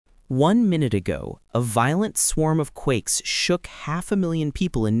1 minute ago, a violent swarm of quakes shook 500,000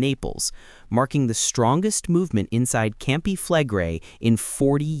 people in Naples, marking the strongest movement inside Campi Flegrei in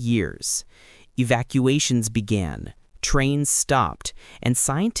 40 years. Evacuations began, trains stopped, and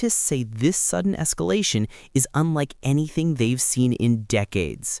scientists say this sudden escalation is unlike anything they've seen in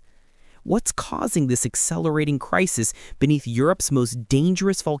decades. What's causing this accelerating crisis beneath Europe's most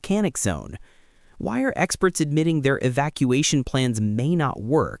dangerous volcanic zone? Why are experts admitting their evacuation plans may not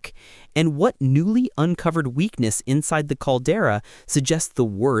work? And what newly uncovered weakness inside the caldera suggests the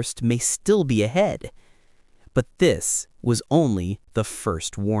worst may still be ahead? But this was only the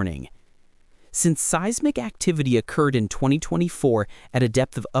first warning. Since seismic activity occurred in 2024 at a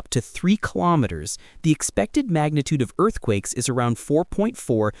depth of up to 3 kilometers, the expected magnitude of earthquakes is around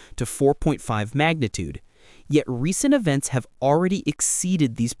 4.4 to 4.5 magnitude. Yet recent events have already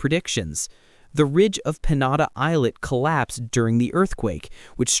exceeded these predictions. The ridge of Penada Islet collapsed during the earthquake,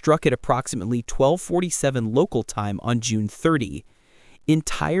 which struck at approximately 12:47 local time on June 30.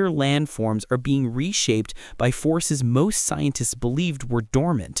 Entire landforms are being reshaped by forces most scientists believed were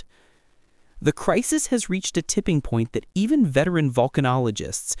dormant. The crisis has reached a tipping point that even veteran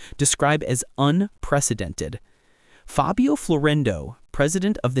volcanologists describe as unprecedented. Fabio Florendo,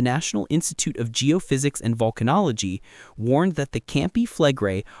 president of the National Institute of Geophysics and Volcanology, warned that the Campi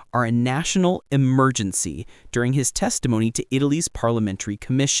Flegrei are a national emergency during his testimony to Italy's Parliamentary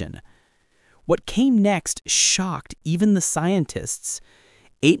Commission. What came next shocked even the scientists.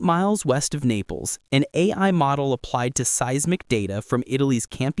 8 miles west of Naples, an AI model applied to seismic data from Italy's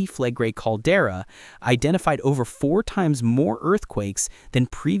Campi Flegrei caldera identified over 4 times more earthquakes than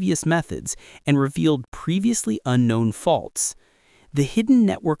previous methods and revealed previously unknown faults. The hidden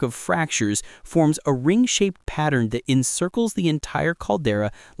network of fractures forms a ring-shaped pattern that encircles the entire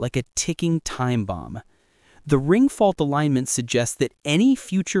caldera like a ticking time bomb. The ring fault alignment suggests that any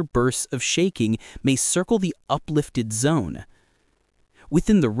future bursts of shaking may circle the uplifted zone.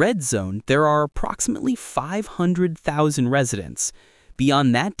 Within the red zone, there are approximately 500,000 residents.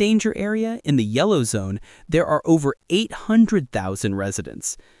 Beyond that danger area, in the yellow zone, there are over 800,000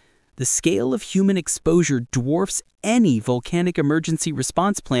 residents. The scale of human exposure dwarfs any volcanic emergency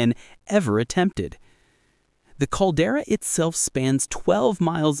response plan ever attempted. The caldera itself spans 12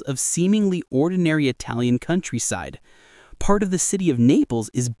 miles of seemingly ordinary Italian countryside. Part of the city of Naples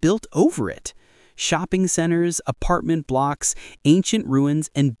is built over it. Shopping centers, apartment blocks, ancient ruins,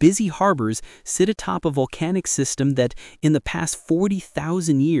 and busy harbors sit atop a volcanic system that, in the past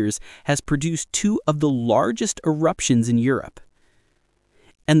 40,000 years, has produced 2 of the largest eruptions in Europe.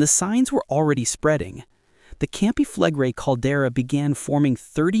 And the signs were already spreading. The Campi Flegrei caldera began forming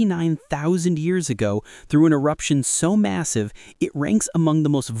 39,000 years ago through an eruption so massive it ranks among the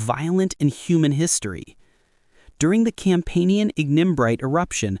most violent in human history. During the Campanian ignimbrite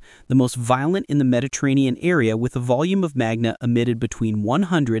eruption, the most violent in the Mediterranean area with a volume of magma emitted between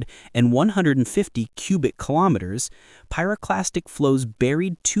 100 and 150 cubic kilometers, pyroclastic flows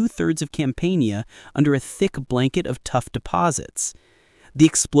buried 2/3 of Campania under a thick blanket of tough deposits. The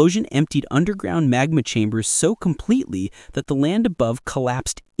explosion emptied underground magma chambers so completely that the land above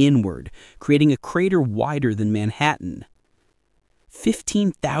collapsed inward, creating a crater wider than Manhattan.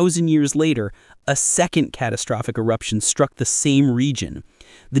 15,000 years later, a second catastrophic eruption struck the same region.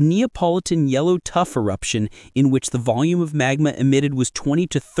 The Neapolitan Yellow Tuff eruption, in which the volume of magma emitted was 20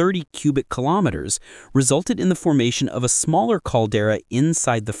 to 30 cubic kilometers, resulted in the formation of a smaller caldera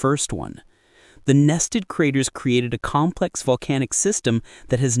inside the first one. The nested craters created a complex volcanic system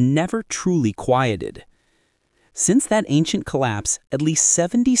that has never truly quieted. Since that ancient collapse, at least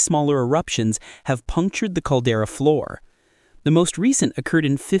 70 smaller eruptions have punctured the caldera floor. The most recent occurred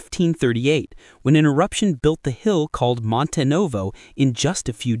in 1538, when an eruption built the hill called Monte Novo in just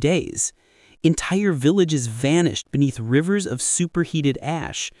a few days. Entire villages vanished beneath rivers of superheated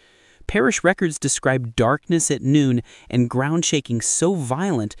ash. Parish records describe darkness at noon and ground shaking so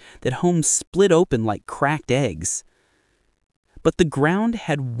violent that homes split open like cracked eggs. But the ground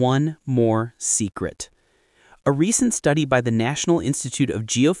had one more secret. A recent study by the National Institute of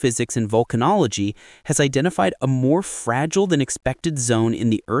Geophysics and Volcanology has identified a more fragile than expected zone in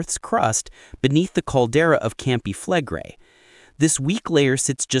the Earth's crust beneath the caldera of Campi Flegrei. This weak layer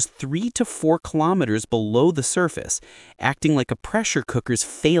sits just 3 to 4 kilometers below the surface, acting like a pressure cooker's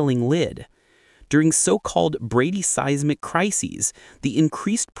failing lid. During so-called bradyseismic crises, the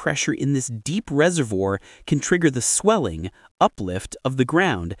increased pressure in this deep reservoir can trigger the swelling, uplift of the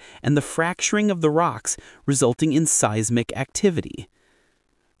ground, and the fracturing of the rocks, resulting in seismic activity.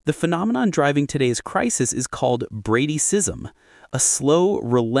 The phenomenon driving today's crisis is called bradyseism, a slow,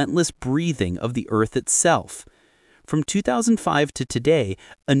 relentless breathing of the Earth itself. From 2005 to today,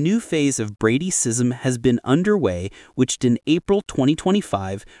 a new phase of bradyseism has been underway, which in April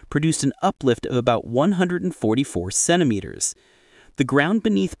 2025 produced an uplift of about 144 centimeters. The ground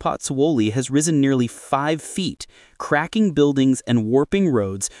beneath Pozzuoli has risen nearly 5 feet, cracking buildings and warping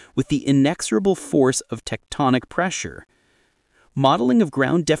roads with the inexorable force of tectonic pressure. Modeling of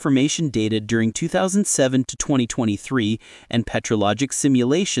ground deformation data during 2007 to 2023 and petrologic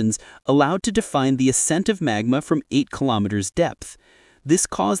simulations allowed to define the ascent of magma from 8 kilometers depth. This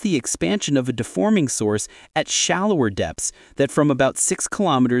caused the expansion of a deforming source at shallower depths that from about 6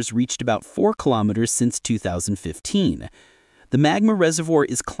 kilometers reached about 4 kilometers since 2015. The magma reservoir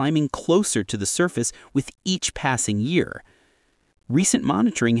is climbing closer to the surface with each passing year. Recent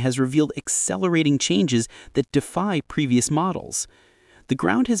monitoring has revealed accelerating changes that defy previous models. The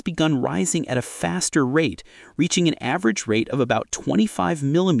ground has begun rising at a faster rate, reaching an average rate of about 25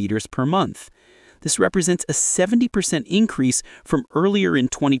 millimeters per month. This represents a 70% increase from earlier in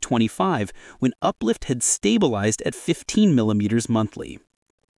 2025, when uplift had stabilized at 15 millimeters monthly.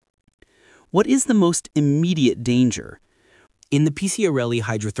 What is the most immediate danger? In the Piciarelli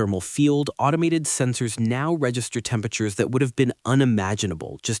hydrothermal field, automated sensors now register temperatures that would have been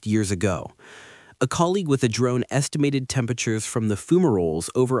unimaginable just years ago. A colleague with a drone estimated temperatures from the fumaroles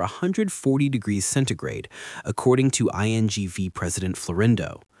over 140 degrees centigrade, according to INGV President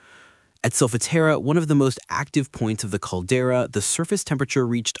Florindo. At Solfatara, one of the most active points of the caldera, the surface temperature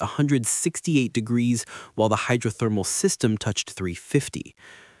reached 168 degrees, while the hydrothermal system touched 350.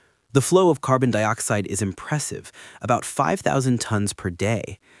 The flow of carbon dioxide is impressive, about 5,000 tons per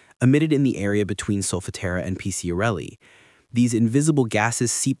day, emitted in the area between Solfatara and Piciarelli. These invisible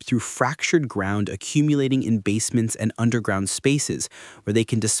gases seep through fractured ground, accumulating in basements and underground spaces where they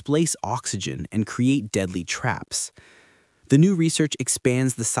can displace oxygen and create deadly traps. The new research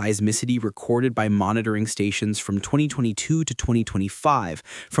expands the seismicity recorded by monitoring stations from 2022 to 2025,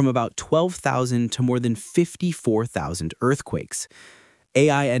 from about 12,000 to more than 54,000 earthquakes.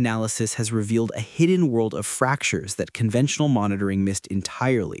 AI analysis has revealed a hidden world of fractures that conventional monitoring missed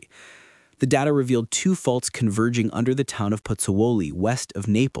entirely. The data revealed 2 faults converging under the town of Pozzuoli, west of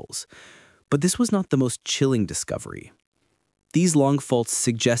Naples. But this was not the most chilling discovery. These long faults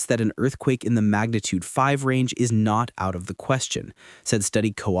suggest that an earthquake in the magnitude 5 range is not out of the question, said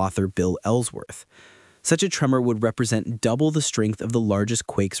study co-author Bill Ellsworth. Such a tremor would represent double the strength of the largest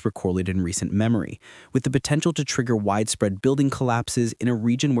quakes recorded in recent memory, with the potential to trigger widespread building collapses in a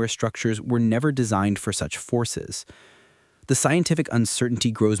region where structures were never designed for such forces. The scientific uncertainty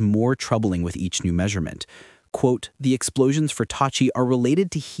grows more troubling with each new measurement. Quote, "The explosions for Tachi are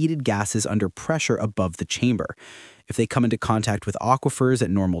related to heated gases under pressure above the chamber. If they come into contact with aquifers at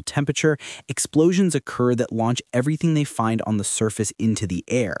normal temperature, explosions occur that launch everything they find on the surface into the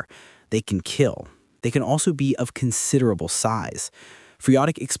air. They can kill. They can also be of considerable size.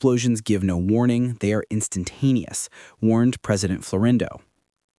 Phreatic explosions give no warning, they are instantaneous," warned President Florindo.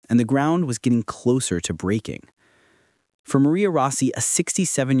 And the ground was getting closer to breaking. For Maria Rossi, a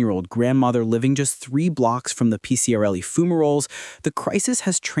 67-year-old grandmother living just 3 blocks from the Piciarelli fumaroles, the crisis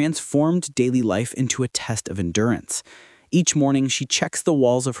has transformed daily life into a test of endurance. Each morning, she checks the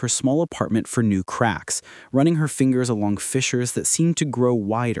walls of her small apartment for new cracks, running her fingers along fissures that seem to grow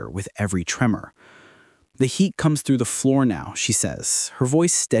wider with every tremor. "The heat comes through the floor now," she says, her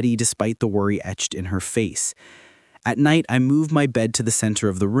voice steady despite the worry etched in her face. "At night, I move my bed to the center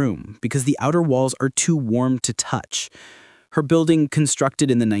of the room because the outer walls are too warm to touch." Her building,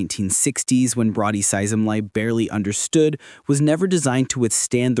 constructed in the 1960s when bradyseism lay barely understood, was never designed to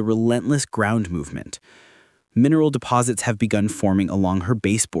withstand the relentless ground movement. Mineral deposits have begun forming along her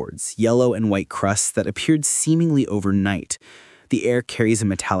baseboards, yellow and white crusts that appeared seemingly overnight. The air carries a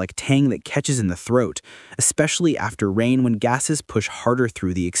metallic tang that catches in the throat, especially after rain when gases push harder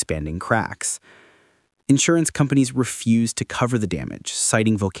through the expanding cracks. Insurance companies refuse to cover the damage,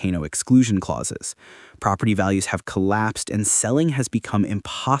 citing volcano exclusion clauses. Property values have collapsed and selling has become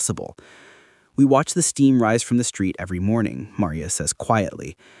impossible. "We watch the steam rise from the street every morning," Maria says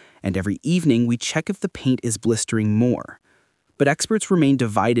quietly, "and every evening we check if the paint is blistering more." But experts remain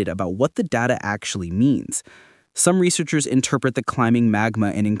divided about what the data actually means. Some researchers interpret the climbing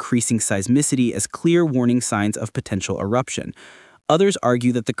magma and increasing seismicity as clear warning signs of potential eruption. Others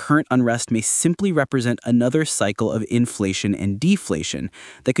argue that the current unrest may simply represent another cycle of inflation and deflation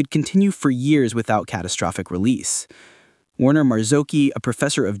that could continue for years without catastrophic release. Werner Marzocchi, a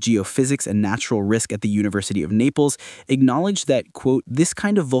professor of geophysics and natural risk at the University of Naples, acknowledged that, quote, "This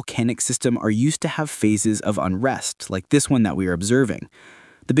kind of volcanic system are used to have phases of unrest, like this one that we are observing.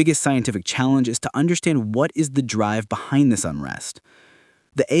 The biggest scientific challenge is to understand what is the drive behind this unrest."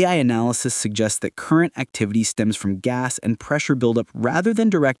 The AI analysis suggests that current activity stems from gas and pressure buildup rather than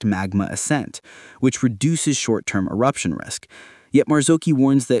direct magma ascent, which reduces short-term eruption risk. Yet Marzocchi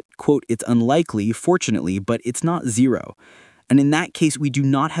warns that, quote, it's unlikely, fortunately, but it's not zero. And in that case, we do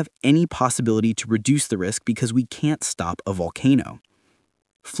not have any possibility to reduce the risk because we can't stop a volcano.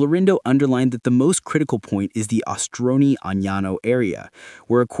 Florindo underlined that the most critical point is the Ostroni Agnano area,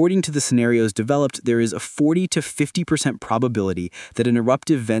 where according to the scenarios developed, there is a 40 to 50% probability that an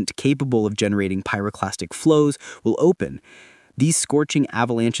eruptive vent capable of generating pyroclastic flows will open. These scorching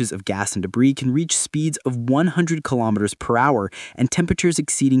avalanches of gas and debris can reach speeds of 100 kilometers per hour and temperatures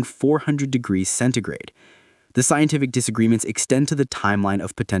exceeding 400 degrees centigrade. The scientific disagreements extend to the timeline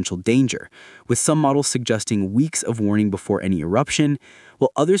of potential danger, with some models suggesting weeks of warning before any eruption,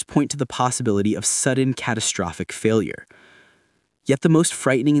 while others point to the possibility of sudden catastrophic failure. Yet the most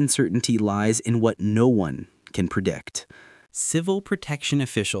frightening uncertainty lies in what no one can predict. Civil protection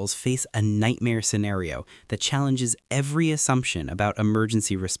officials face a nightmare scenario that challenges every assumption about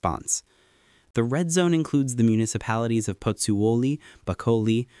emergency response. The red zone includes the municipalities of Pozzuoli,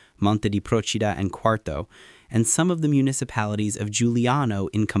 Bacoli, Monte di Procida, and Quarto, and some of the municipalities of Giuliano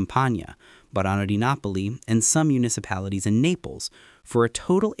in Campania, Barano di Napoli, and some municipalities in Naples, for a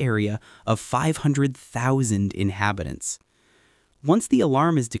total area of 500,000 inhabitants. Once the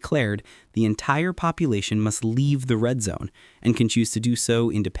alarm is declared, the entire population must leave the red zone and can choose to do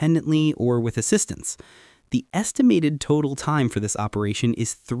so independently or with assistance. The estimated total time for this operation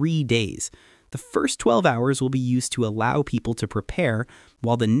is 3 days. The first 12 hours will be used to allow people to prepare,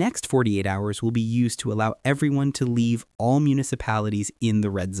 while the next 48 hours will be used to allow everyone to leave all municipalities in the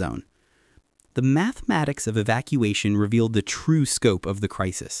red zone. The mathematics of evacuation revealed the true scope of the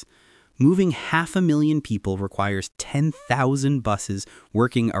crisis. Moving 500,000 people requires 10,000 buses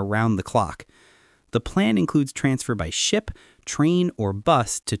working around the clock. The plan includes transfer by ship, train, or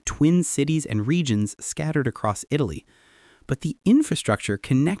bus to twin cities and regions scattered across Italy. But the infrastructure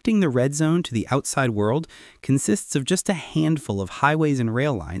connecting the red zone to the outside world consists of just a handful of highways and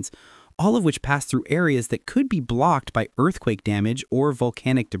rail lines, all of which pass through areas that could be blocked by earthquake damage or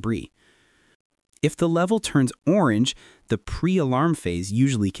volcanic debris. If the level turns orange, the pre-alarm phase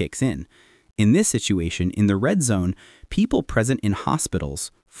usually kicks in. In this situation, in the red zone, people present in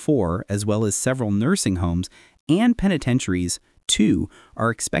hospitals, 4, as well as several nursing homes, and penitentiaries, 2,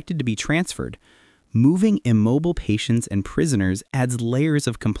 are expected to be transferred. Moving immobile patients and prisoners adds layers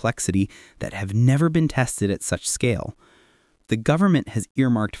of complexity that have never been tested at such scale. The government has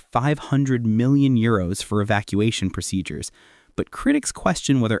earmarked 500 million euros for evacuation procedures, but critics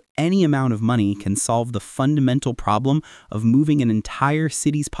question whether any amount of money can solve the fundamental problem of moving an entire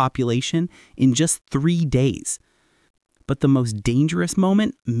city's population in just 3 days. But the most dangerous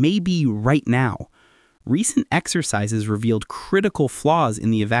moment may be right now. Recent exercises revealed critical flaws in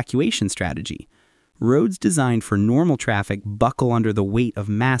the evacuation strategy. Roads designed for normal traffic buckle under the weight of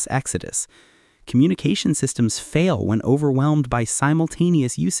mass exodus. Communication systems fail when overwhelmed by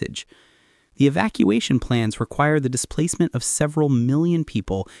simultaneous usage. The evacuation plans require the displacement of several million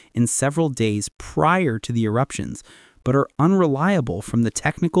people in several days prior to the eruptions, but are unreliable from the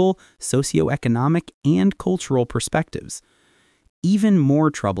technical, socioeconomic, and cultural perspectives. Even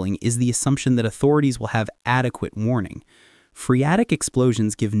more troubling is the assumption that authorities will have adequate warning. Phreatic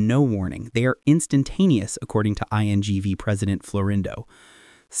explosions give no warning. They are instantaneous, according to INGV President Florindo.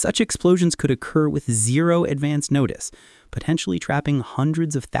 Such explosions could occur with zero advance notice, potentially trapping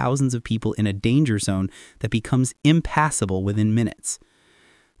hundreds of thousands of people in a danger zone that becomes impassable within minutes.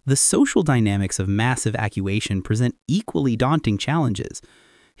 The social dynamics of mass evacuation present equally daunting challenges.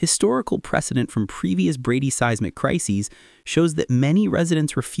 Historical precedent from previous bradyseismic crises shows that many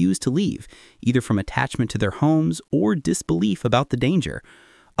residents refuse to leave, either from attachment to their homes or disbelief about the danger.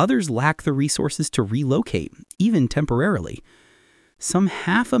 Others lack the resources to relocate, even temporarily. Some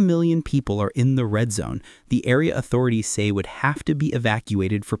 500,000 people are in the red zone. The area authorities say would have to be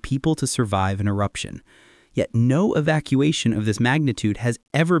evacuated for people to survive an eruption. Yet no evacuation of this magnitude has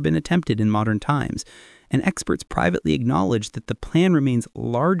ever been attempted in modern times, and experts privately acknowledge that the plan remains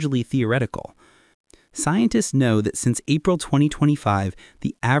largely theoretical. Scientists know that since April 2025,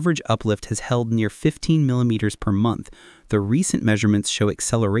 the average uplift has held near 15 millimeters per month. The recent measurements show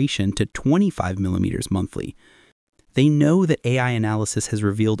acceleration to 25 millimeters monthly. They know that AI analysis has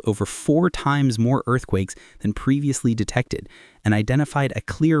revealed over 4 times more earthquakes than previously detected and identified a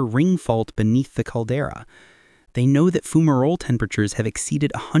clear ring fault beneath the caldera. They know that fumarole temperatures have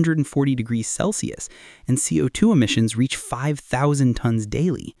exceeded 140 degrees Celsius and CO2 emissions reach 5,000 tons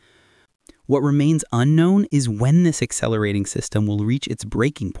daily. What remains unknown is when this accelerating system will reach its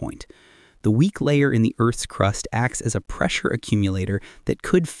breaking point. The weak layer in the Earth's crust acts as a pressure accumulator that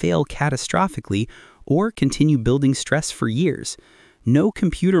could fail catastrophically or continue building stress for years. No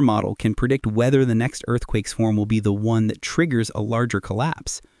computer model can predict whether the next earthquake swarm will be the one that triggers a larger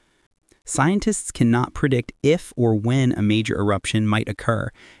collapse. Scientists cannot predict if or when a major eruption might occur,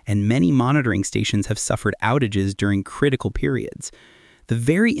 and many monitoring stations have suffered outages during critical periods. The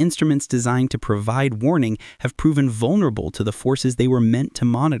very instruments designed to provide warning have proven vulnerable to the forces they were meant to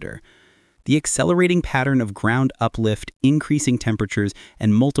monitor. The accelerating pattern of ground uplift, increasing temperatures,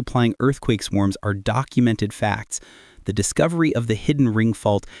 and multiplying earthquake swarms are documented facts. The discovery of the hidden ring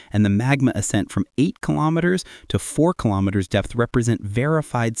fault and the magma ascent from 8 kilometers to 4 kilometers depth represent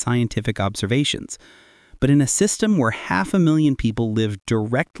verified scientific observations. But in a system where 500,000 people live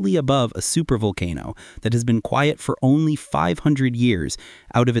directly above a supervolcano that has been quiet for only 500 years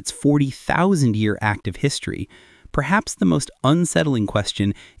out of its 40,000-year active history, perhaps the most unsettling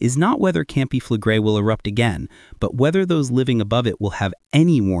question is not whether Campi Flegrei will erupt again, but whether those living above it will have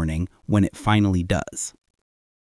any warning when it finally does.